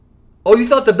Oh, you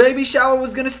thought the baby shower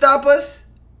was going to stop us?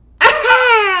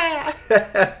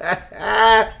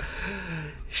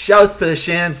 Shouts to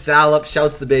Shan Salop.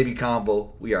 Shouts to Baby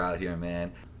Combo. We are out here,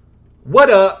 man. What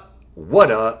up? What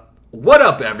up? What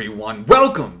up, everyone?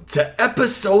 Welcome to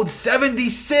episode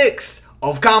 76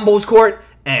 of Combo's Court,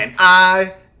 and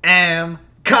I am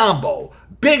Combo.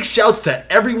 Big shouts to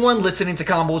everyone listening to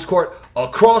Combo's Court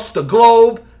across the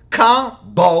globe.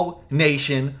 Combo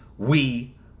Nation,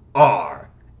 we are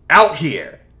out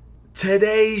here.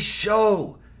 Today's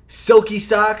show, Silky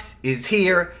Socks is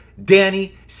here.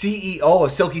 Danny, CEO of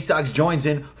Silky Socks, joins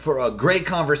in for a great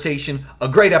conversation, a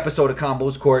great episode of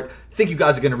Combo's Court. I think you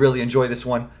guys are going to really enjoy this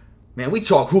one. Man, we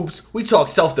talk hoops, we talk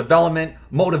self-development,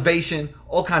 motivation,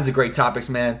 all kinds of great topics,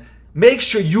 man. Make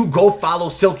sure you go follow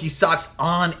Silky Socks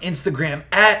on Instagram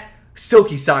at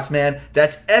Silky Socks, man.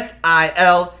 That's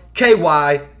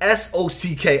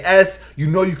SILKYSOCKS. You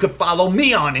know you could follow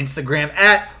me on Instagram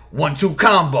at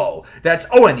 12combo. That's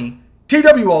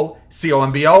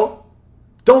ONETWOCOMBO.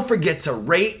 Don't forget to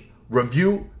rate,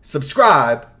 review,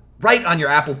 subscribe right on your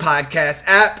Apple Podcasts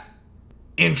app.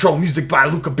 Intro music by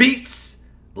Luca Beats.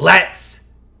 Let's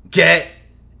get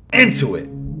into it.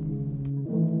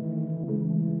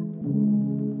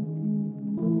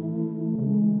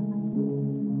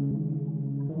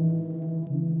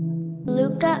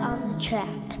 Luca on the track.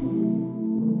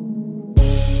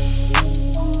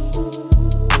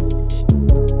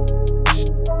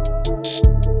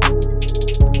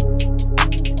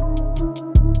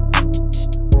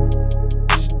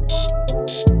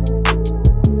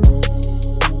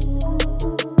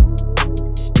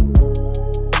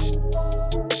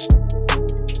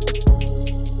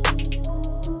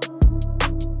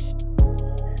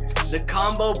 The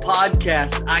Combo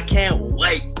Podcast. I can't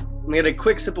wait. I'm gonna get a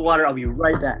quick sip of water. I'll be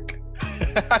right back.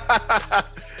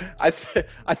 I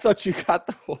thought you got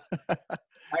the one. I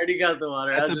already got the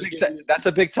water. That's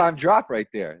a big time drop right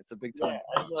there. It's a big time. Yeah,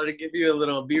 I just want to give you a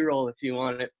little B-roll if you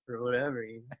want it or whatever.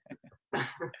 You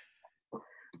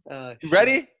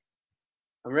ready?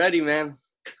 I'm ready, man.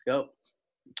 Let's go.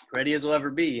 Ready as we'll ever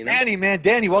be. You know?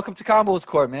 Danny, welcome to Combo's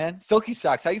Court, man. Silky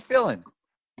Socks, how you feeling?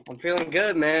 I'm feeling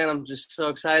good, man. I'm just so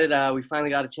excited. We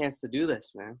finally got a chance to do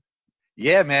this, man.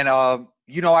 Yeah, man. I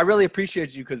really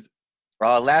appreciate you because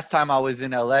last time I was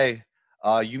in LA,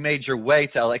 you made your way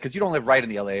to LA because you don't live right in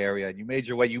the LA area, and you made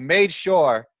your way. You made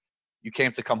sure you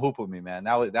came to come hoop with me, man.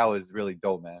 That was really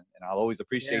dope, man. And I'll always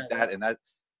appreciate that. And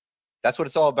that's what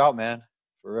it's all about, man.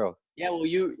 For real. Yeah, well,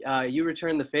 you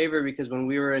returned the favor because when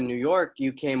we were in New York,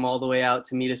 you came all the way out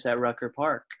to meet us at Rucker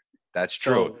Park. That's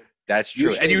true. That's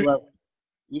true.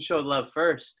 You showed love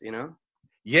first, you know?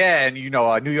 Yeah, and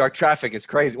New York traffic is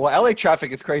crazy. Well, LA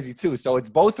traffic is crazy too. So it's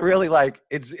both really like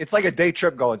it's like a day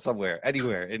trip going somewhere,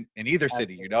 anywhere in either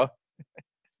city, you know?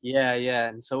 Yeah.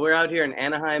 And so we're out here in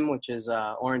Anaheim, which is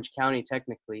Orange County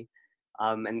technically.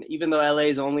 And even though LA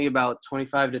is only about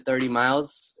 25 to 30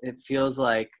 miles, it feels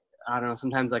like, I don't know,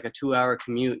 sometimes like a 2-hour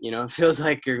commute, you know? It feels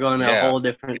like you're going to a whole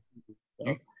different.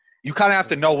 So. You kind of have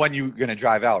to know when you're going to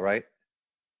drive out, right?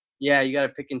 Yeah, you got to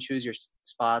pick and choose your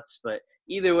spots, but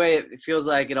either way, it feels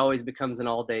like it always becomes an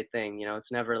all-day thing. You know,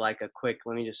 it's never like a quick,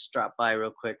 let me just drop by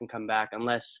real quick and come back,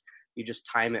 unless you just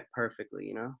time it perfectly,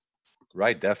 you know?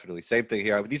 Right, definitely. Same thing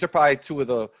here. These are probably two of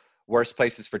the worst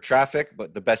places for traffic,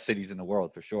 but the best cities in the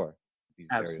world for sure. These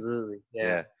Absolutely,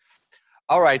 yeah.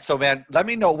 All right, so, man, let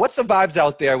me know. What's the vibes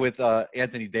out there with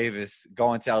Anthony Davis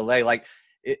going to LA? Like,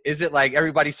 is it like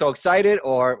everybody's so excited,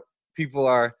 or people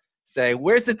are saying,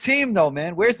 where's the team, though,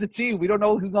 man? Where's the team? We don't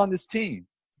know who's on this team.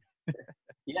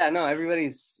 Yeah, no,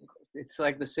 it's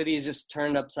like the city is just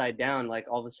turned upside down. Like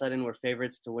all of a sudden we're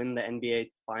favorites to win the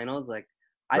NBA finals. Like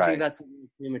I think that's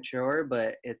premature,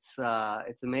 but it's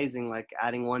amazing. Like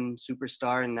adding one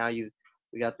superstar and now we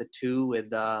got the two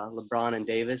with LeBron and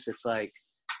Davis. It's like,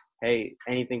 hey,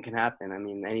 anything can happen. I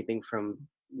mean, anything from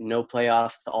no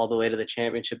playoffs to all the way to the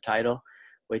championship title,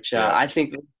 which I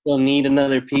think we'll need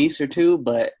another piece or two,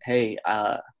 but hey,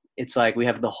 it's like we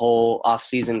have the whole off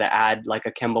season to add like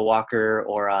a Kemba Walker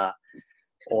or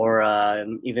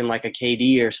even like a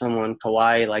KD or someone,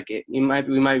 Kawhi. Like we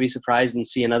might be surprised and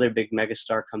see another big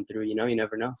megastar come through. You know, you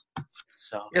never know.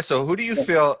 So yeah. So who do you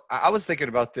feel? I was thinking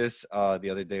about this the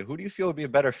other day. Who do you feel would be a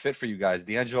better fit for you guys,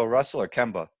 D'Angelo Russell or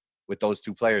Kemba, with those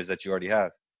two players that you already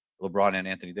have, LeBron and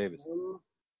Anthony Davis?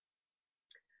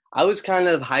 I was kind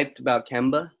of hyped about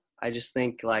Kemba. I just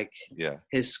think like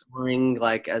his scoring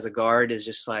like as a guard is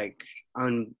just like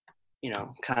kind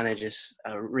of just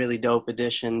a really dope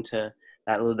addition to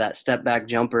that step back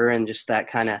jumper and just that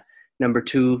kind of number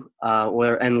two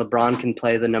and LeBron can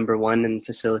play the number one and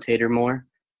facilitator more.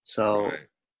 So,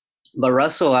 but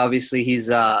Russell obviously he's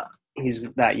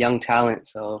he's that young talent.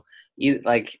 So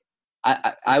like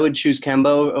I would choose Kemba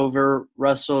over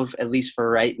Russell, at least for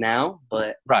right now.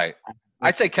 But right,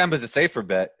 I'd say Kemba's a safer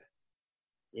bet.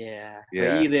 Yeah.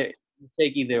 Yeah. But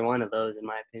take either one of those, in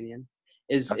my opinion.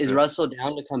 Is Russell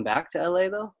down to come back to LA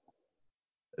though?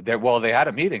 They had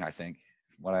a meeting, I think.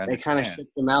 What I understand. They kind of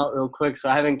shipped him out real quick, so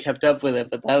I haven't kept up with it.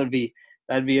 But that'd be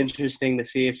interesting to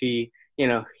see if he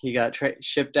got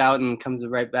shipped out and comes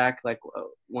right back like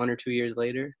 1 or 2 years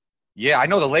later. Yeah, I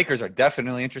know the Lakers are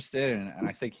definitely interested, and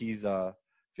I think he's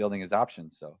fielding his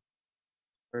options. So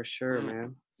for sure,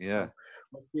 man. Yeah, so,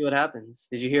 let's see what happens.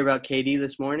 Did you hear about KD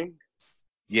this morning?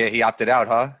 Yeah, he opted out,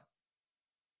 huh?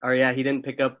 Or yeah, he didn't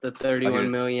pick up the $31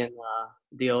 million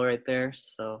deal right there.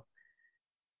 So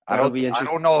I don't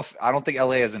think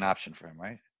LA is an option for him,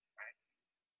 right?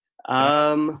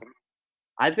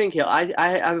 I think I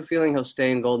have a feeling he'll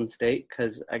stay in Golden State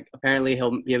because apparently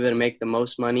he'll be able to make the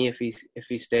most money if he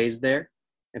stays there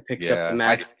and picks up the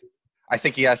max. I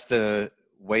think he has to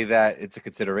weigh that into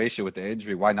consideration with the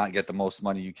injury. Why not get the most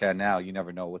money you can now? You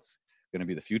never know what's going to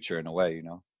be the future in a way, you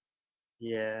know?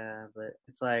 Yeah, but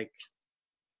it's like,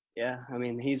 yeah, I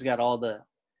mean, he's got all the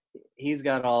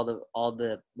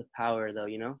power though,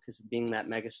 you know, because being that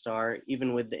megastar,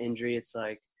 even with the injury, it's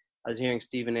like I was hearing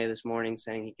Stephen A. this morning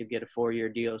saying he could get a 4-year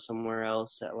deal somewhere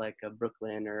else at like a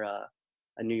Brooklyn or a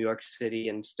New York City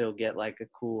and still get like a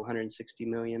cool 160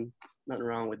 million. Nothing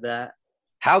wrong with that.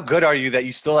 How good are you that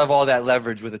you still have all that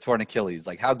leverage with a torn Achilles?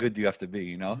 Like, how good do you have to be,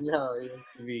 you know? No, you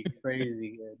have to be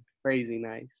crazy good, crazy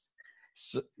nice.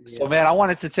 So man, I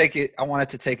wanted to take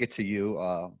it to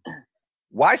you.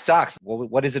 Why socks?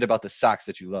 What is it about the socks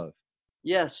that you love?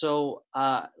 Yeah, so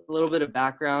a little bit of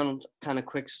background, kind of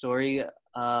quick story.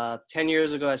 10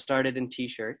 years ago, I started in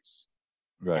T-shirts.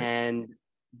 Right. And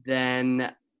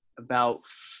then about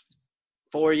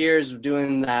 4 years of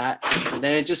doing that, and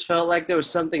then it just felt like there was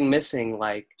something missing,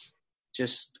 like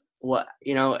just what,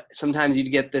 you know, sometimes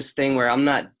you'd get this thing where I'm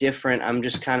not different. I'm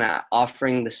just kind of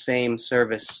offering the same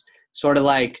service, sort of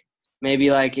like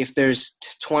maybe like if there's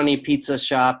 20 pizza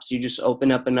shops, you just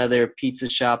open up another pizza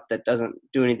shop that doesn't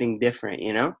do anything different,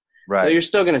 you know? Right. So you're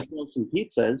still going to sell some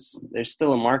pizzas. There's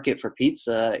still a market for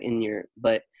pizza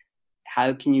but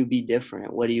how can you be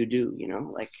different? What do? You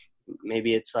know, like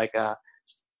maybe it's like a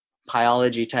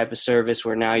Pieology type of service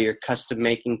where now you're custom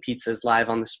making pizzas live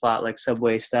on the spot, like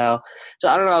Subway style. So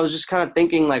I don't know. I was just kind of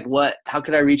thinking like how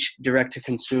could I reach direct to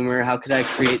consumer? How could I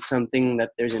create something that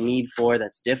there's a need for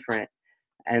that's different?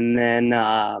 And then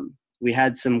we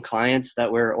had some clients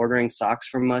that were ordering socks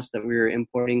from us that we were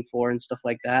importing for and stuff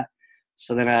like that.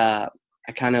 So then I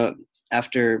kind of,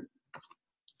 after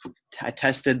I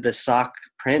tested the sock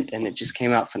print and it just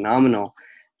came out phenomenal.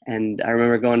 And I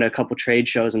remember going to a couple trade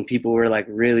shows and people were like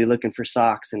really looking for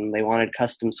socks and they wanted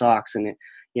custom socks. And,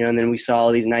 and then we saw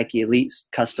all these Nike Elite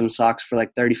custom socks for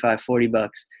like $35-$40.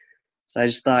 So I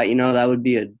just thought, that would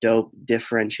be a dope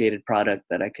differentiated product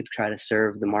that I could try to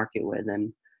serve the market with,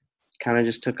 and kind of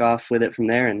just took off with it from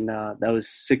there. And that was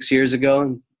 6 years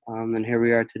ago. And here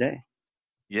we are today.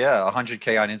 Yeah,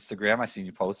 100K on Instagram. I seen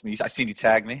you post me. I seen you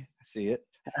tag me. I see it.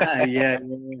 Yeah.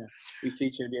 You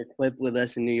featured your clip with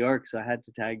us in New York, so I had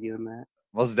to tag you in that.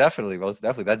 Most definitely.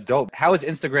 That's dope. How has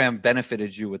Instagram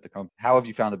benefited you with the company? How have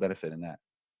you found the benefit in that?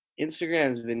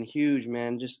 Instagram's been huge,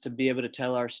 man, just to be able to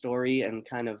tell our story and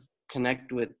kind of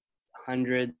connect with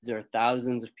hundreds or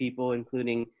thousands of people,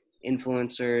 including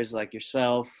influencers like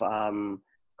yourself,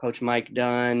 Coach Mike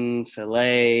Dunn,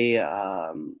 Filet,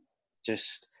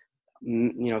 just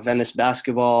Venice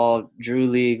Basketball, Drew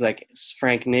League, like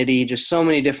Frank Nitti, just so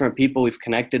many different people we've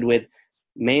connected with,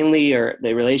 mainly, or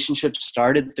the relationship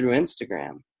started through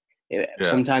Instagram.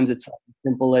 Sometimes it's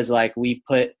simple as like we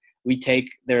take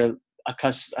their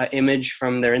image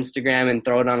from their Instagram and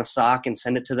throw it on a sock and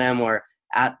send it to them or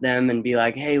at them and be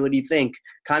like, hey, what do you think?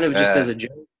 Kind of just as a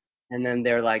joke. And then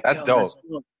they're like, that's dope.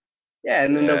 Yeah,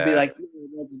 and then they'll be like,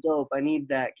 that's dope. I need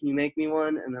that. Can you make me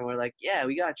one? And then we're like, yeah,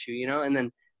 we got you, and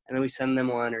then we send them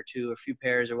one or two or a few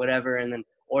pairs or whatever, and then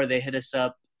or they hit us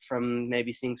up from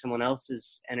maybe seeing someone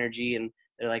else's energy and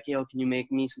they're like, yo, can you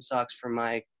make me some socks for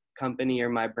my company or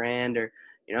my brand, or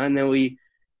and then we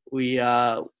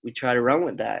try to run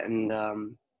with that, and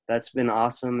that's been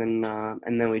awesome.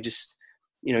 And then we just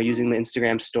using the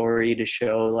Instagram story to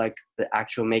show like the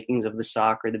actual makings of the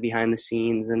sock or the behind the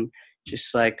scenes and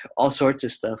just like all sorts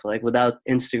of stuff. Like without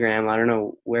Instagram, I don't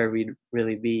know where we'd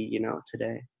really be,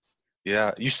 today.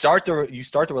 Yeah, you start the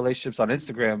relationships on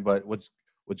Instagram, but what's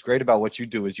great about what you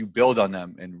do is you build on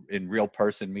them in real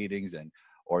person meetings,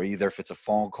 or either if it's a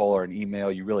phone call or an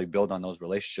email, you really build on those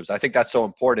relationships. I think that's so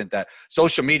important. That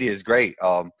social media is great.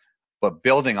 but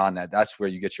building on that, that's where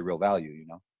you get your real value, you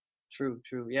know? True.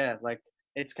 Yeah. Like,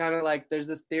 it's kind of like there's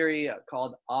this theory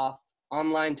called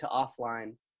online to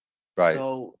offline. Right.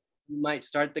 So you might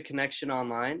start the connection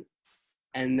online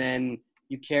and then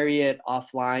you carry it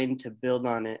offline to build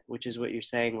on it, which is what you're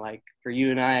saying. Like for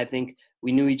you and I think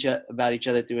we knew about each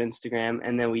other through Instagram,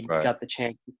 and then we got the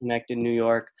chance to connect in New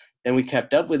York. Then we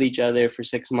kept up with each other for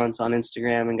 6 months on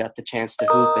Instagram and got the chance to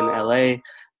hoop in LA.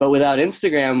 But without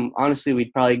Instagram, honestly,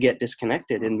 we'd probably get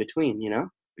disconnected in between, you know?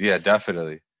 Yeah,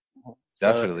 definitely. So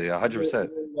Definitely, 100%.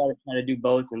 We gotta try to do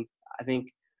both, and I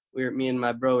think me and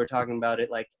my bro were talking about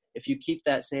it. Like, if you keep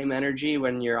that same energy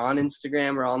when you're on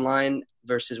Instagram or online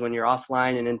versus when you're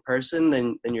offline and in person,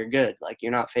 then you're good. Like,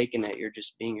 you're not faking it; you're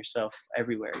just being yourself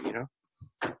everywhere. You know?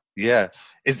 Yeah.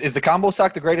 Is the combo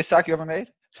sock the greatest sock you ever made?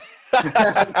 Maybe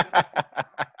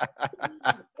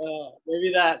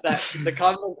that the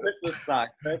combo Christmas sock.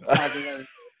 That's not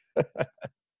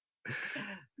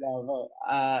No,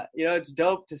 but you know, it's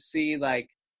dope to see like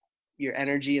your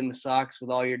energy in the socks with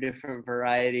all your different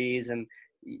varieties, and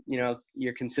you know,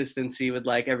 your consistency with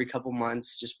like every couple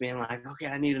months just being like, okay,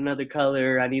 I need another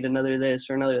color, I need another this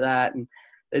or another that, and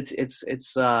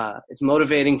it's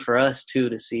motivating for us too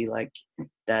to see like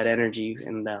that energy,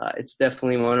 and it's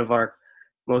definitely one of our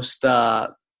most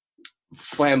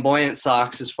flamboyant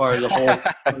socks as far as the whole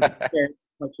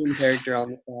cartoon character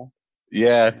on the sock.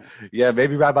 Yeah.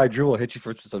 Maybe Rabbi Drew will hit you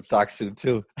for some socks soon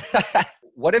too.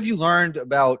 What have you learned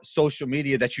about social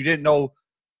media that you didn't know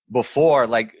before?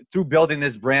 Like through building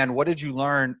this brand, what did you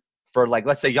learn for like,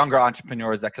 let's say younger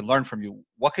entrepreneurs that can learn from you?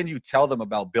 What can you tell them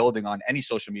about building on any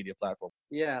social media platform?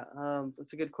 Yeah,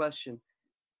 that's a good question.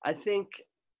 I think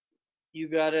you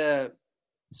gotta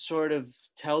sort of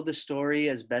tell the story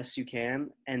as best you can.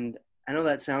 And I know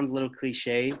that sounds a little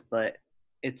cliche, but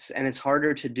it's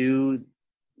harder to do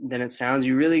than it sounds.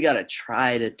 You really got to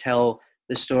try to tell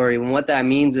the story. And what that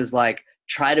means is like,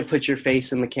 try to put your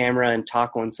face in the camera and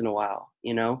talk once in a while,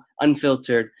 you know,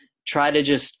 unfiltered. Try to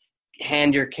just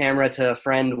hand your camera to a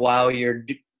friend while you're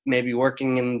maybe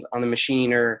working on the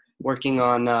machine or working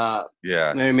on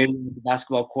maybe the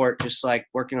basketball court, just like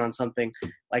working on something.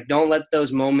 Like, don't let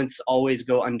those moments always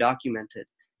go undocumented.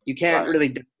 You can't really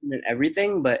document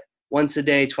everything, but once a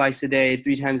day, twice a day,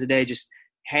 3 times a day, just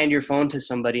hand your phone to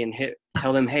somebody and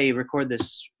tell them, hey, record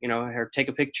this, you know, or take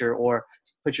a picture, or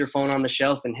put your phone on the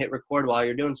shelf and hit record while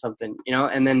you're doing something, you know.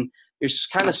 And then there's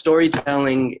kind of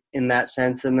storytelling in that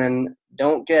sense. And then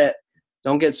don't get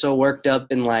so worked up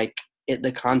in like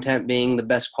the content being the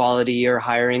best quality or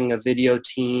hiring a video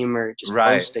team or just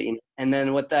post it, you know? And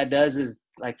then what that does is,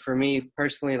 like, for me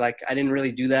personally, like, I didn't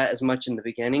really do that as much in the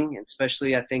beginning,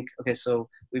 especially I think, okay, so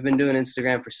we've been doing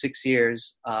Instagram for 6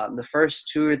 years. The first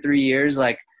 2 or 3 years,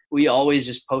 like, we always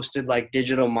just posted like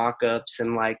digital mock-ups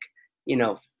and like, you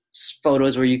know,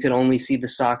 photos where you could only see the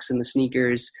socks and the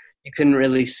sneakers. You couldn't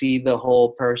really see the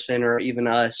whole person or even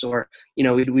us, or, you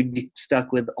know, we'd be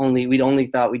stuck with we'd only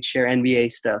thought we'd share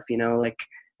NBA stuff, you know, like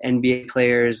NBA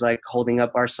players like holding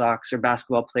up our socks, or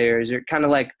basketball players, or kind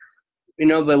of like, you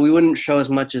know, but we wouldn't show as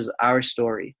much as our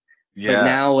story. Yeah. But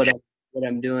now what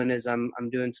I'm doing is I'm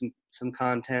doing some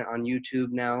content on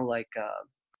YouTube now. Like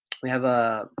we have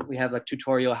like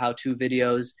tutorial how-to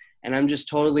videos, and I'm just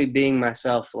totally being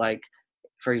myself. Like,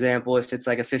 for example, if it's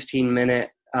like a 15-minute,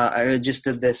 I just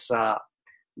did this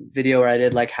video where I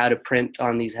did like how to print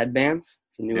on these headbands.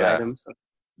 It's a new item. So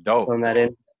dope. Throwing that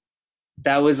in.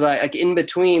 That was like in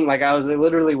between, like I was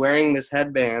literally wearing this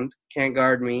headband, Can't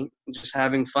Guard Me, just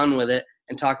having fun with it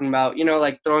and talking about, you know,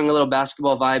 like throwing a little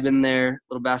basketball vibe in there, a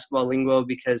little basketball lingo,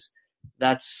 because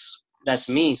that's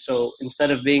me. So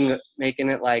instead of making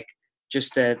it like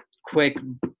just a quick,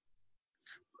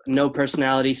 no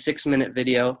personality 6-minute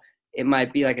video, it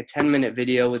might be like a 10-minute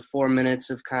video with 4 minutes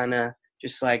of kind of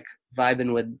just like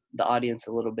vibing with the audience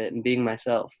a little bit and being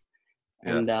myself.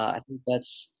 Yeah. And I think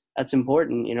that's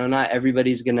important. You know, not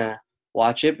everybody's going to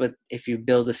watch it, but if you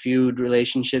build a few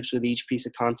relationships with each piece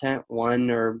of content, 1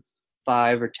 or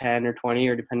 5 or 10 or 20,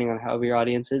 or depending on however your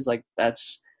audience is, like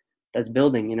that's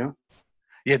building, you know?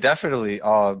 Yeah, definitely.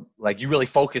 Like you really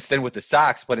focused in with the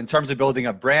socks, but in terms of building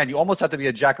a brand, you almost have to be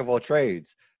a jack of all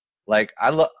trades. Like I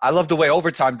love the way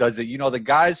Overtime does it. You know, the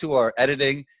guys who are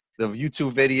editing the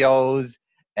YouTube videos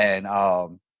and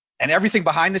everything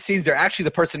behind the scenes, they're actually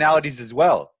the personalities as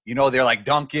well. You know, they're like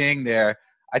dunking.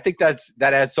 I think that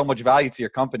adds so much value to your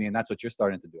company, and that's what you're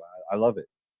starting to do. I love it.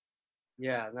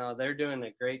 Yeah, no, they're doing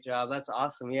a great job. That's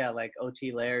awesome. Yeah, like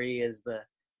OT Larry he's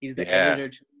the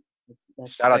editor.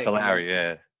 That's Shout out to Larry.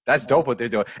 Yeah, that's dope what they're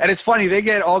doing. And it's funny, they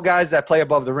get all guys that play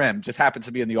above the rim, just happen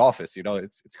to be in the office. You know,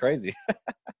 it's crazy.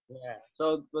 Yeah.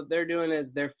 So what they're doing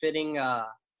is they're fitting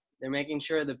they're making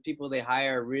sure the people they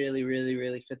hire really, really,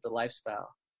 really fit the lifestyle.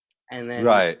 And then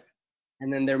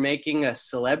and then they're making a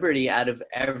celebrity out of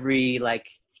every like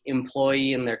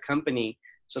employee in their company.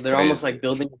 So they're almost like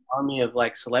building an army of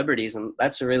like celebrities, and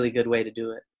that's a really good way to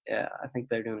do it. Yeah, I think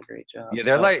they're doing a great job. Yeah,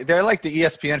 they're like the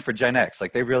ESPN for Gen X.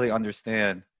 Like they really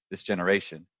understand this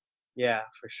generation. Yeah,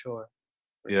 for sure.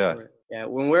 Yeah.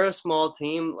 When we're a small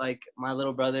team, like my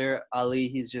little brother Ali,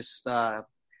 he's just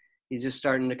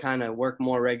starting to kind of work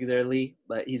more regularly,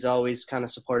 but he's always kind of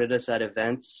supported us at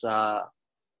events.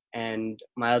 And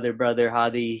my other brother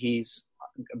Hadi, he's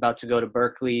about to go to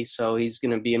Berkeley, so he's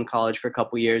going to be in college for a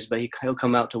couple years, but he'll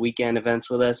come out to weekend events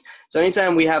with us. So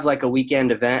anytime we have like a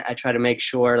weekend event, I try to make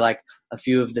sure like a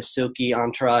few of the Silky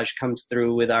entourage comes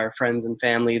through with our friends and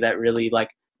family that really like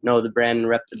know the brand and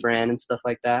rep the brand and stuff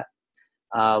like that,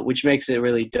 which makes it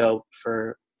really dope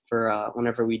for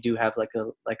whenever we do have like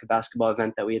a basketball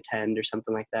event that we attend or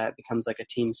something like that. It becomes like a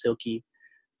team Silky.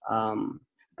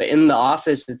 But in the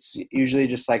office, it's usually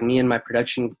just like me and my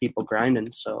production people grinding.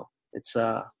 So it's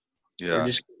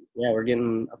we're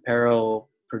getting apparel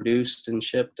produced and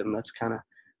shipped, and that's kind of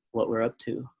what we're up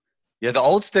to. Yeah, the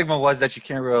old stigma was that you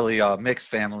can't really mix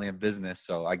family and business.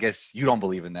 So I guess you don't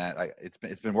believe in that.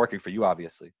 It's been working for you,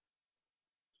 obviously.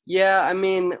 Yeah, I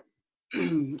mean,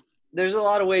 there's a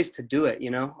lot of ways to do it.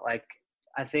 You know, like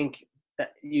I think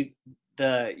that you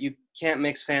can't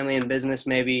mix family and business.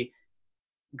 Maybe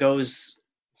goes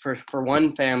for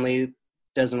one family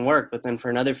doesn't work, but then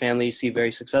for another family you see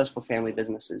very successful family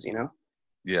businesses, you know.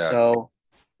 So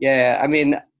I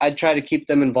mean, I try to keep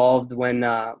them involved when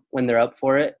they're up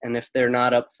for it, and if they're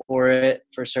not up for it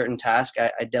for a certain task,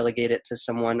 I delegate it to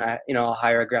someone. I'll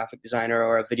hire a graphic designer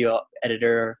or a video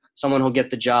editor or someone who'll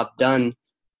get the job done,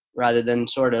 rather than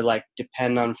sort of like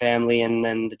depend on family and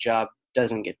then the job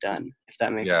doesn't get done, if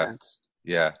that makes sense.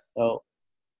 So,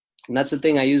 and that's the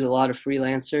thing. I use a lot of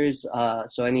freelancers.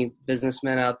 So any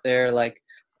businessmen out there, like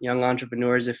young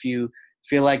entrepreneurs, if you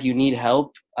feel like you need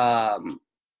help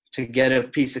to get a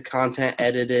piece of content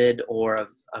edited or a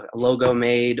logo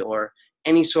made or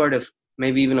any sort of,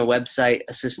 maybe even a website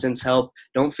assistance help,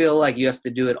 don't feel like you have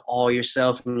to do it all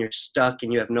yourself and you're stuck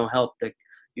and you have no help.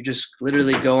 You just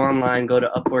literally go online, go to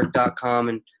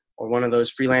upwork.com or one of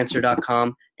those freelancer.com,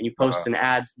 and you post an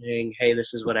ad saying, hey,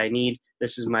 this is what I need.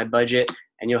 This is my budget.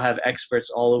 And you'll have experts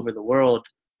all over the world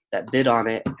that bid on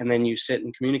it, and then you sit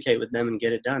and communicate with them and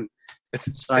get it done.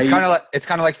 It's kind of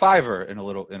like Fiverr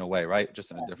in a way, right? Just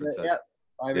in a different sense. Yeah,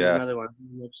 Fiverr is another one.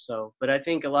 So, but I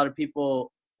think a lot of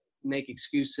people make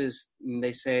excuses and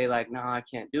they say like, "No, I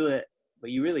can't do it," but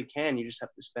you really can. You just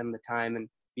have to spend the time and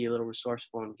be a little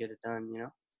resourceful and get it done. You know.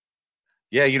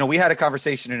 Yeah, we had a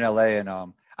conversation in LA, and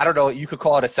I don't know. You could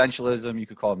call it essentialism, you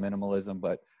could call it minimalism,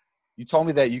 but you told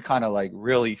me that you kind of like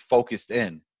really focused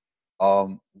in.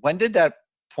 When did that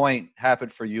point happen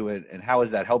for you, and how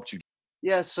has that helped you?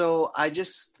 Yeah, so I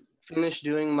just finished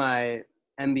doing my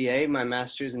MBA, my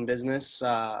master's in business,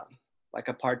 like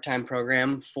a part-time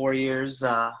program, 4 years.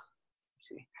 I've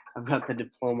got the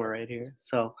diploma right here.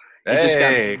 So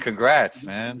congrats,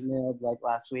 man. Like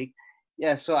last week.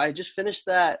 Yeah, so I just finished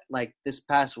that like this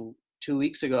past 2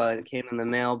 weeks ago. It came in the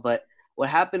mail, but what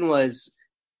happened was,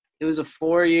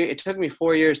 it took me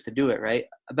 4 years to do it, right?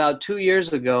 About 2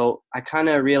 years ago, I kind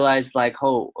of realized like,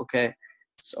 oh, okay,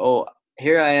 so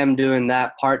here I am doing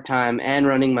that part-time and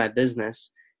running my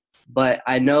business, but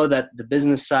I know that the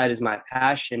business side is my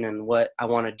passion and what I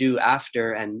want to do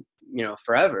after and,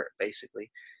 forever, basically.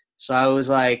 So I was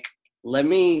like, let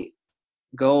me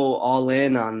go all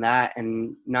in on that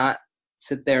and not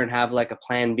sit there and have like a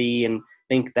plan B and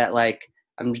think that like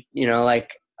I'm,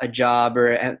 like a job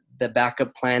or the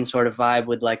backup plan sort of vibe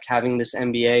with like having this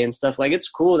MBA and stuff. Like, it's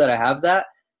cool that I have that,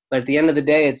 but at the end of the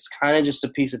day, it's kind of just a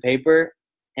piece of paper.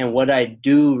 And what I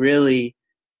do really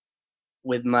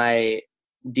with my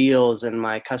deals and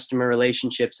my customer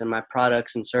relationships and my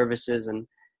products and services and,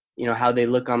 how they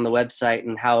look on the website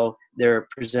and how they're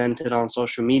presented on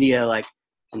social media, like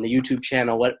on the YouTube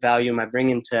channel, what value am I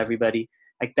bringing to everybody?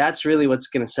 Like, that's really what's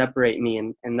going to separate me.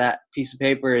 And that piece of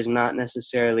paper is not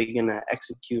necessarily going to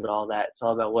execute all that. It's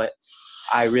all about what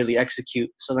I really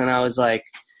execute. So then I was like,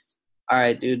 all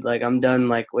right, dude, like I'm done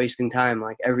like wasting time.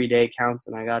 Like every day counts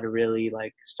and I got to really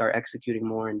like start executing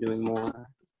more and doing more.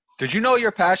 Did you know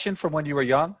your passion from when you were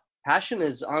young? Passion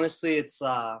is honestly, it's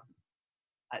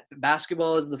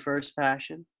basketball is the first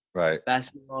passion. Right.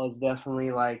 Basketball is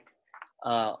definitely like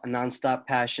a nonstop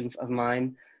passion of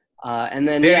mine. And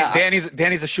then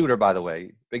Danny's a shooter, by the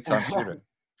way, big time shooter.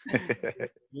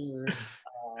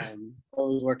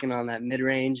 Always working on that mid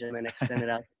range and then extend it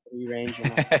out to 3 range.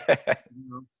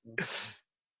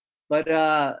 But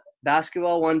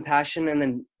basketball, one passion, and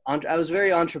then I was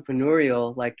very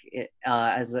entrepreneurial. Like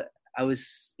I was, I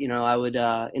would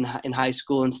in high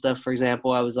school and stuff. For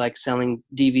example, I was like selling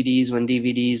DVDs when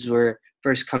DVDs were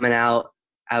first coming out.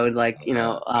 I would like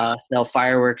sell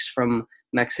fireworks from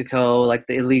Mexico, like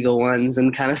the illegal ones,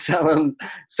 and kind of sell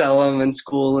them in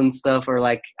school and stuff, or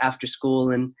like after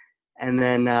school, and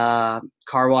then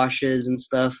car washes and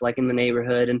stuff like in the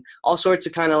neighborhood, and all sorts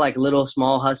of kind of like little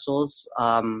small hustles.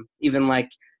 Even like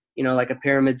like a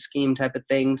pyramid scheme type of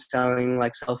thing, selling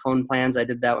like cell phone plans. I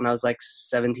did that when I was like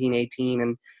 17, 18.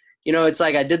 And, it's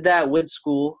like I did that with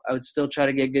school. I would still try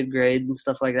to get good grades and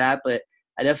stuff like that. But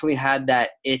I definitely had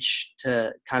that itch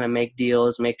to kind of make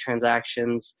deals, make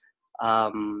transactions.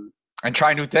 And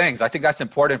try new things. I think that's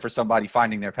important for somebody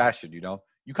finding their passion,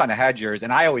 You kind of had yours,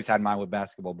 and I always had mine with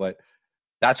basketball, but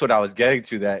that's what I was getting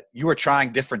to, that you were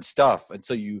trying different stuff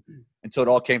until it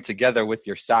all came together with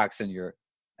your socks and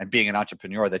being an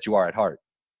entrepreneur that you are at heart.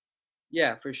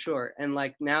 Yeah, for sure. And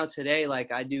like now today,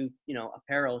 like I do,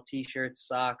 apparel, t-shirts,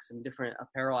 socks, and different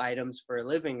apparel items for a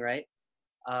living, right?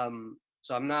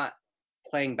 So I'm not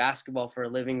playing basketball for a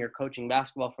living or coaching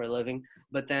basketball for a living,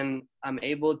 but then I'm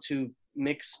able to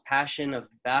mix passion of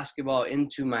basketball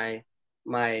into my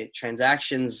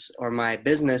transactions or my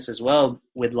business as well,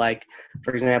 with like,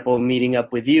 for example, meeting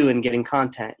up with you and getting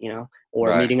content, or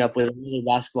right. Meeting up with another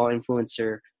basketball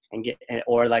influencer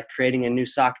or like creating a new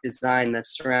sock design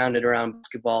that's surrounded around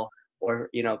basketball, or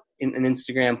in an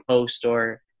Instagram post,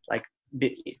 or like,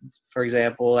 for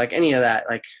example, like any of that,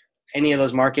 like any of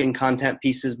those marketing content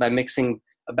pieces. By mixing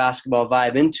a basketball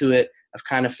vibe into it, I've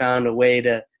kind of found a way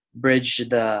to bridge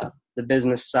the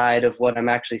business side of what I'm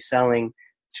actually selling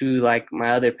to like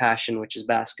my other passion, which is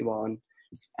basketball.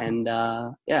 And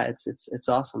yeah, it's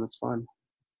awesome. It's fun.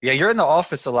 Yeah, you're in the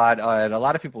office a lot, and a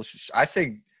lot of people, I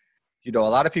think, a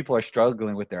lot of people are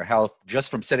struggling with their health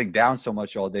just from sitting down so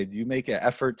much all day. Do you make an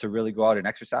effort to really go out and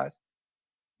exercise?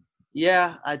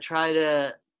 Yeah, I try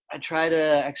to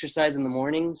exercise in the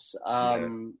mornings.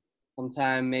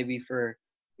 Sometime maybe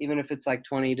even if it's like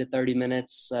 20 to 30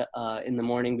 minutes in the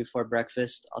morning before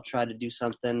breakfast, I'll try to do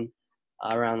something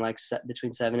around like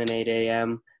between 7 and 8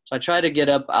 a.m. So I try to get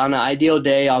up on an ideal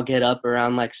day. I'll get up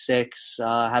around like 6,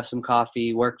 have some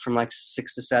coffee, work from like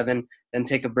 6 to 7, then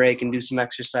take a break and do some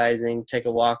exercising, take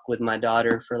a walk with my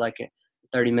daughter for like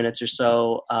 30 minutes or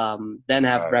so, then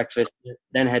have breakfast,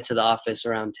 then head to the office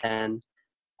around 10.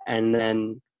 And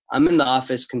then I'm in the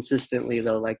office consistently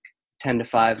though, like 10 to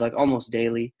 5, like almost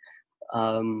daily.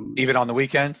 Even on the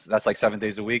weekends? That's like 7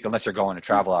 days a week, unless you're going to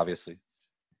travel, obviously.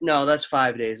 No, that's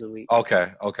 5 days a week.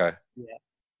 Okay. Yeah.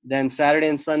 Then Saturday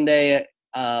and Sunday,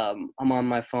 I'm on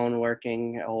my phone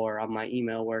working or on my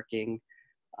email working.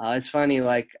 It's funny,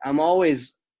 like I'm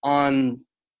always on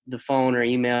the phone or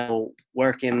email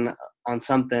working on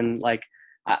something. Like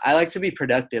I like to be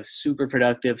productive, super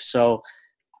productive. So,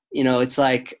 it's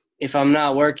like if I'm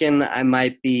not working, I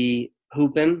might be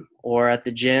hooping or at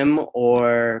the gym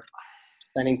or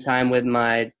spending time with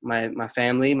my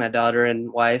family, my daughter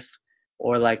and wife,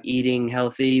 or like eating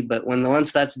healthy. But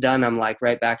once that's done, I'm like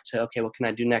right back to, okay, what can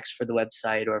I do next for the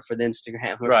website or for the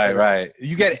Instagram? Right.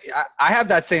 I have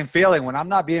that same feeling when I'm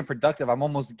not being productive. I'm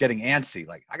almost getting antsy.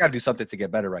 Like I got to do something to get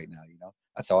better right now.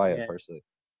 That's how I am personally.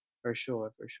 For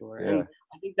sure. Yeah. And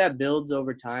I think that builds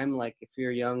over time. Like if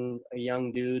you're a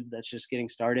young dude that's just getting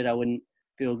started, I wouldn't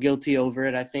feel guilty over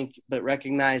it, I think, but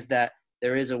recognize that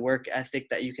there is a work ethic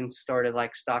that you can start to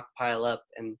like stockpile up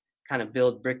and kind of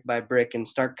build brick by brick and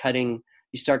start cutting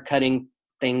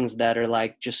things that are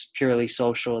like just purely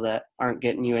social that aren't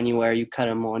getting you anywhere. You cut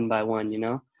them one by one,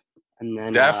 and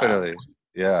then definitely.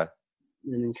 Yeah.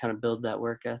 And then kind of build that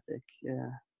work ethic. Yeah.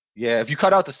 Yeah. If you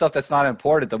cut out the stuff that's not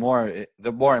important,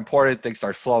 the more important things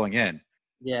start flowing in.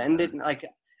 Yeah. And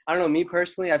I don't know, me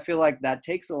personally, I feel like that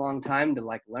takes a long time to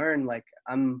like learn. Like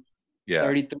I'm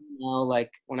 33 now.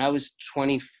 Like when I was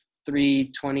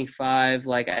 23, 25,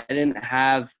 like I didn't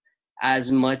have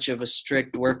as much of a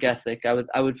strict work ethic.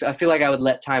 I feel like I would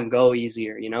let time go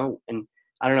easier, and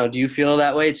I don't know, do you feel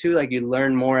that way too? Like you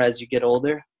learn more as you get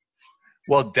older?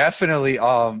 Well, definitely.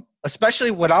 Especially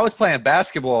when I was playing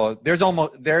basketball, there's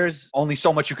only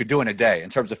so much you could do in a day in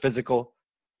terms of physical,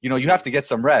 you have to get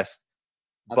some rest.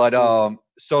 Absolutely. But,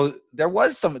 so there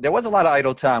was a lot of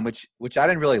idle time, which I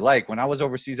didn't really like. When I was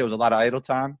overseas, there was a lot of idle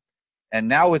time, and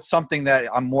now it's something that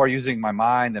I'm more using my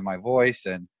mind and my voice,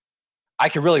 and I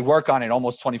can really work on it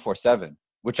almost 24/7,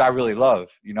 which I really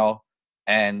love,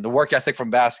 and the work ethic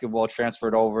from basketball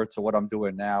transferred over to what I'm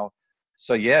doing now.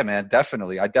 So yeah, man,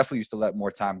 definitely. I definitely used to let more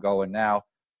time go. And now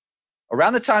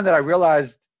around the time that I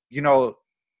realized,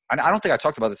 I don't think I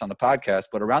talked about this on the podcast,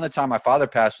 but around the time my father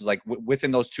passed was like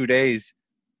within those 2 days,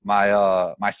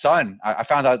 my son, I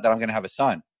found out that I'm going to have a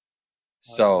son.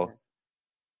 So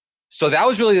that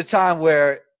was really the time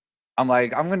where I'm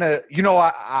like, I'm going to,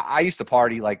 I used to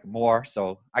party like more.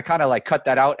 So I kind of like cut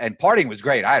that out, and partying was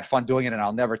great. I had fun doing it, and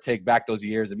I'll never take back those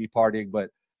years of me partying. But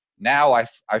now I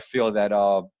feel that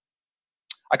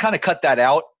I kind of cut that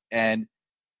out, and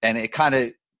it kind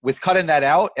of, with cutting that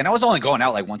out, and I was only going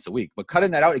out like once a week, but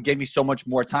cutting that out, it gave me so much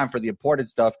more time for the important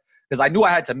stuff, because I knew I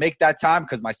had to make that time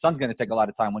because my son's going to take a lot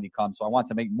of time when he comes. So I want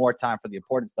to make more time for the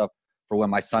important stuff for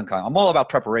when my son comes. I'm all about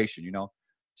preparation,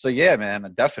 So yeah,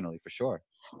 man, definitely, for sure.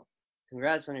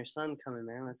 Congrats on your son coming,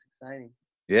 man. That's exciting.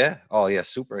 Yeah. Oh yeah.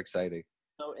 Super exciting.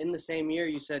 So in the same year,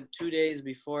 you said 2 days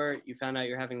before you found out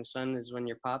you're having a son is when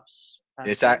your pops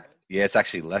passed away? It's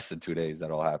actually less than 2 days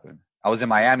that all happened. I was in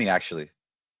Miami, actually.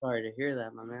 Sorry to hear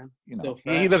that, my man. He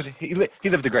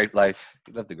lived a great life.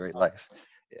 He lived a great life.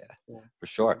 Yeah, for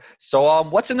sure. So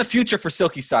what's in the future for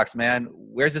Silky Socks, man?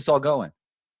 Where's this all going?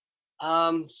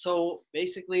 So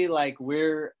basically, like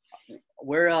we've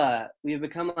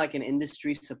become like an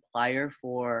industry supplier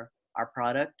for our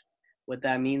product. What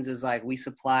that means is like we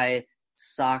supply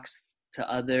socks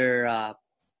to other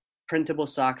printable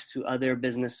socks to other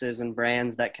businesses and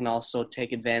brands that can also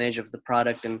take advantage of the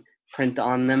product and print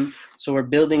on them. So we're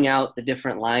building out the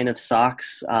different line of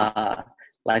socks.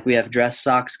 Like we have dress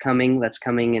socks that's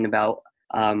coming in about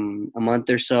a month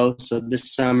or so. So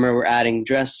this summer we're adding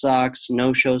dress socks,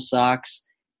 no-show socks,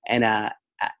 and a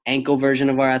ankle version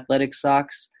of our athletic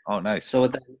socks. Oh, nice. So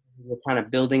we're kind of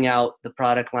building out the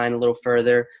product line a little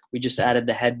further. We just added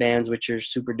the headbands, which are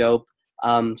super dope.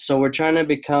 So we're trying to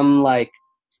become like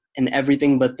an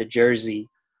everything but the jersey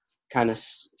kind of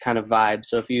vibe.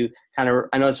 So if you I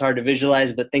know it's hard to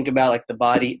visualize, but think about like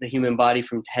the human body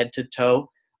from head to toe.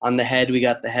 On the head, we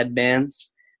got the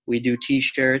headbands. We do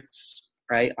T-shirts,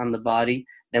 right, on the body.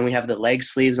 Then we have the leg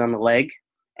sleeves on the leg.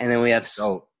 And then we have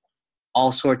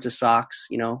all sorts of socks,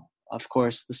 Of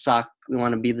course, we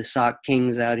want to be the sock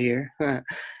kings out here.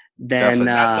 Then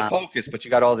that's the focus, but you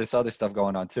got all this other stuff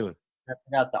going on too. I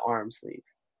forgot the arm sleeve.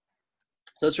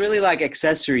 So it's really like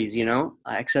accessories,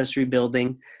 accessory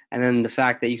building. And then the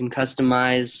fact that you can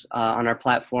customize on our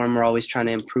platform. We're always trying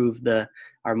to improve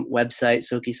our website,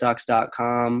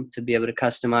 silkysocks.com, to be able to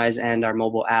customize, and our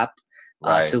mobile app,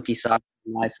 Silky Socks,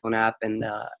 iPhone app, and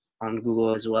on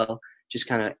Google as well. Just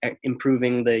kind of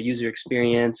improving the user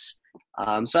experience.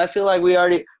 So I feel like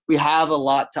we have a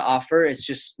lot to offer. It's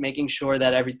just making sure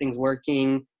that everything's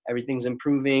working, everything's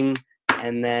improving,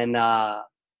 and then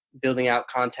building out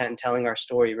content and telling our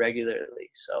story regularly.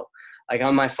 So like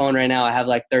on my phone right now, I have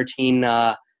like 13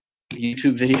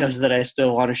 YouTube videos that I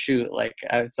still want to shoot. Like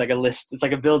it's like a list. It's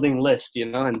like a building list,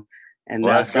 and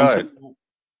well, that's good.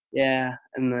 Yeah,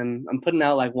 and then I'm putting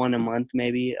out like one a month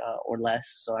maybe or less.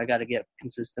 So I got to get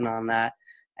consistent on that.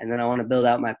 And then I want to build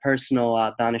out my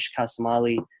personal Danish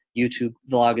Kasamali YouTube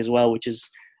vlog as well, which is,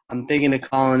 I'm thinking of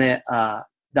calling it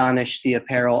Danish the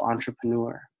Apparel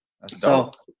Entrepreneur. That's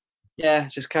dope. So yeah,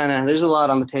 just kind of, there's a lot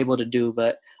on the table to do,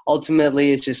 but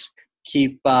ultimately it's just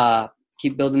keep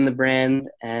building the brand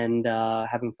and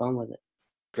having fun with it.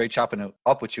 Great chopping it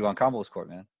up with you on Combos Court,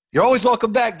 man. You're always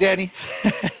welcome back, Danny.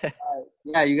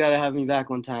 Yeah, you gotta have me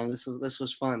back one time. This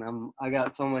was fun. I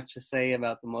got so much to say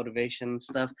about the motivation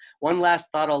stuff. One last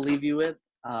thought I'll leave you with.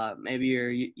 Maybe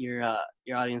your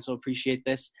audience will appreciate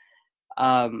this.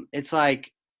 It's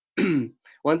like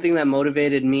one thing that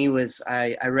motivated me was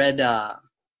I read the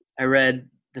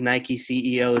Nike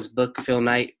CEO's book, Phil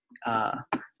Knight,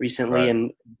 recently,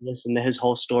 and listened to his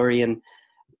whole story. And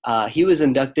he was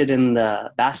inducted in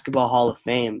the Basketball Hall of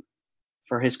Fame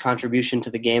for his contribution to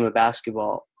the game of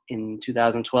basketball in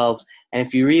 2012. And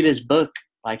if you read his book,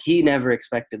 like he never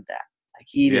expected that. Like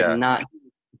he did not,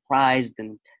 surprised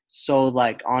and so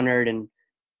like honored and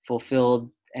fulfilled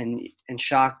and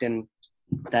shocked and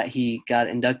that he got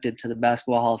inducted to the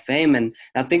Basketball Hall of Fame. And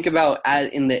now think about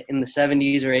in the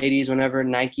 70s or 80s, whenever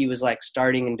Nike was like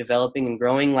starting and developing and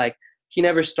growing, like he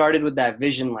never started with that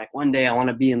vision, like one day I want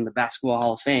to be in the Basketball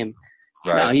Hall of Fame.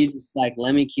 Right. No, he's just like,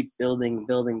 let me keep building,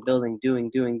 doing,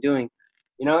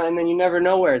 and then you never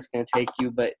know where it's going to take you.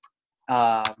 But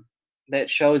that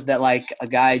shows that like a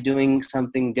guy doing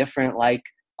something different, like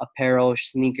apparel,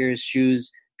 sneakers,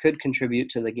 shoes, could contribute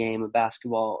to the game of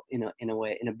basketball in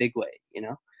a big way,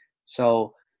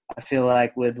 So I feel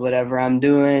like with whatever I'm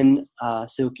doing,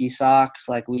 Silky Socks,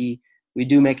 like we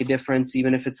do make a difference,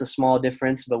 even if it's a small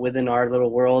difference, but within our little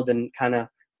world, and kind of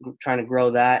trying to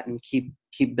grow that and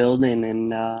keep building.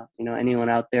 And anyone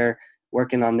out there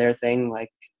working on their thing, like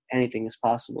anything is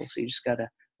possible. So you just gotta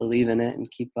believe in it and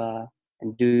keep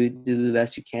do the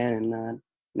best you can and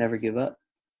never give up.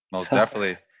 Most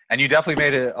definitely. And you definitely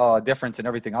made a difference in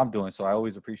everything I'm doing. So I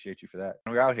always appreciate you for that.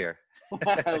 We're out here.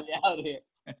 We're out here.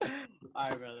 All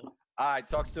right, brother. All right,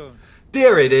 talk soon.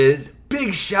 There it is.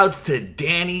 Big shouts to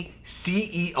Danny,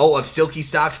 CEO of Silky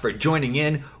Stocks, for joining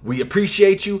in. We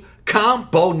appreciate you.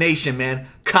 Combo Nation, man.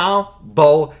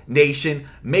 Combo Nation.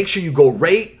 Make sure you go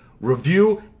rate,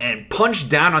 review, and punch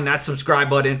down on that subscribe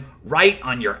button right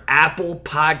on your Apple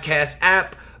Podcast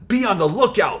app. Be on the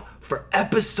lookout for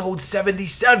episode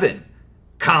 77.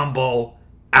 Combo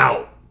out.